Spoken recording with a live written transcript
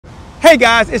Hey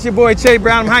guys, it's your boy Che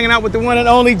Brown. I'm hanging out with the one and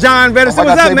only John Veterson.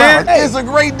 What's up, man? Hey. It's a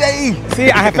great day. See,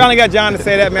 I finally got John to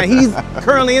say that, man. He's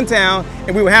currently in town,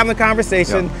 and we were having a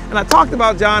conversation, and I talked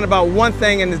about John about one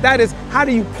thing, and that is how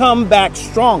do you come back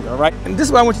stronger, right? And this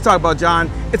is what I want you to talk about, John.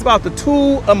 It's about the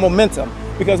tool of momentum.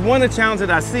 Because one of the challenges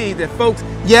that I see that folks,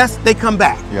 yes, they come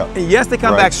back. And yes, they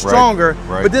come back stronger,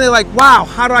 but then they're like, wow,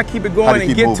 how do I keep it going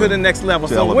and get to the next level?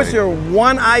 So what's your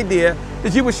one idea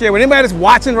that you would share with anybody that's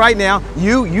watching right now?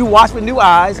 You watch with new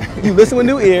eyes, you listen with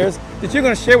new ears, that you're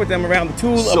going to share with them around the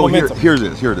tool of momentum. Here it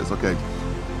is, okay.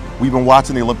 We've been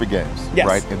watching the Olympic Games,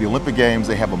 right? And the Olympic Games,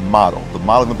 they have a model. The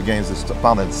model of the Olympic Games is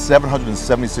found in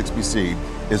 776 BC,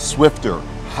 is swifter,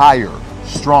 higher,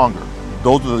 stronger.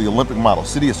 Those are the Olympic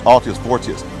models, Citius, Altius,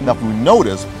 Fortius. Now, if we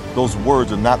notice, those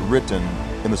words are not written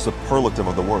in the superlative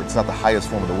of the word. It's not the highest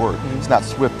form of the word. It's not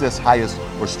swiftest, highest,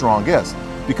 or strongest.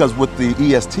 Because with the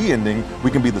EST ending, we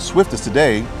can be the swiftest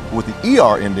today. With the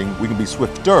ER ending, we can be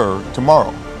swifter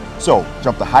tomorrow. So,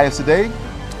 jump the highest today,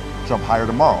 jump higher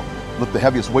tomorrow. Lift the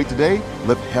heaviest weight today,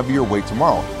 lift heavier weight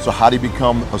tomorrow. So how do you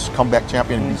become a comeback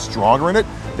champion and be stronger in it?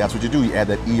 That's what you do. You add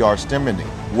that ER stem ending.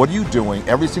 What are you doing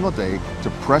every single day to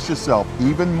press yourself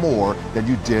even more than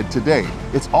you did today?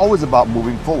 It's always about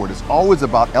moving forward. It's always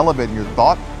about elevating your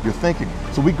thought, your thinking.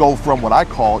 So we go from what I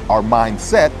call our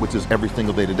mindset, which is every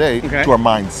single day today, to our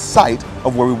mind sight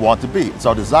of where we want to be. It's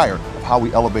our desire of how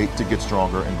we elevate to get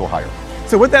stronger and go higher.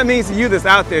 So what that means to you that's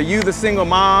out there, you the single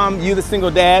mom, you the single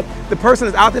dad, the person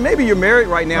that's out there, maybe you're married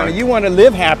right now and you want to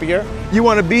live happier, you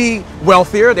want to be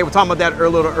wealthier, they were talking about that a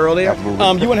little earlier, you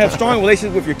want to have strong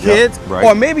relationships with your kids,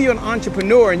 or maybe you're an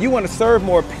entrepreneur and you want to serve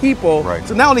more people,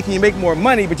 so not only can you make more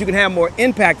money, but you can have more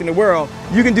impact in the world.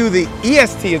 You can do the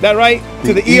EST, is that right?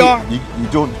 To the ER?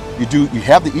 You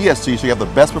have the EST, so you have the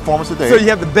best performance today. So you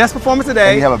have the best performance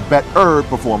today. And you have a better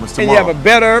performance tomorrow. And you have a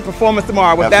better performance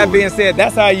tomorrow. With that being said,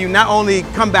 that's how you not only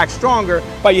come back stronger,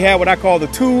 but you have what I call the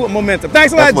tool of momentum.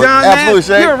 Thanks a lot, John. Absolutely,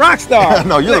 Shane. You're a rock star.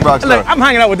 No, you're a rock star. Look, I'm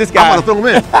hanging out with this guy. I'm going to throw him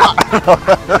in.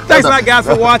 Thanks a lot, guys,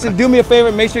 for watching. Do me a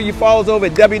favor, make sure you follow us over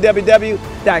at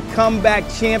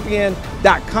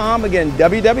www.comebackchampion.com. Again,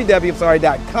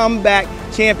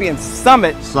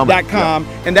 www.comebackchampionsummit.com.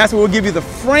 And that's where we'll give you the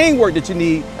framework that you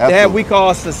need to have what we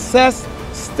call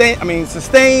sustained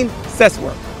success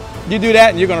work. You do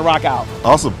that and you're going to rock out.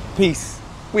 Awesome. Peace.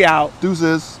 We out.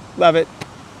 Deuces. Love it.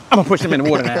 I'm going to push him in the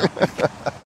water now.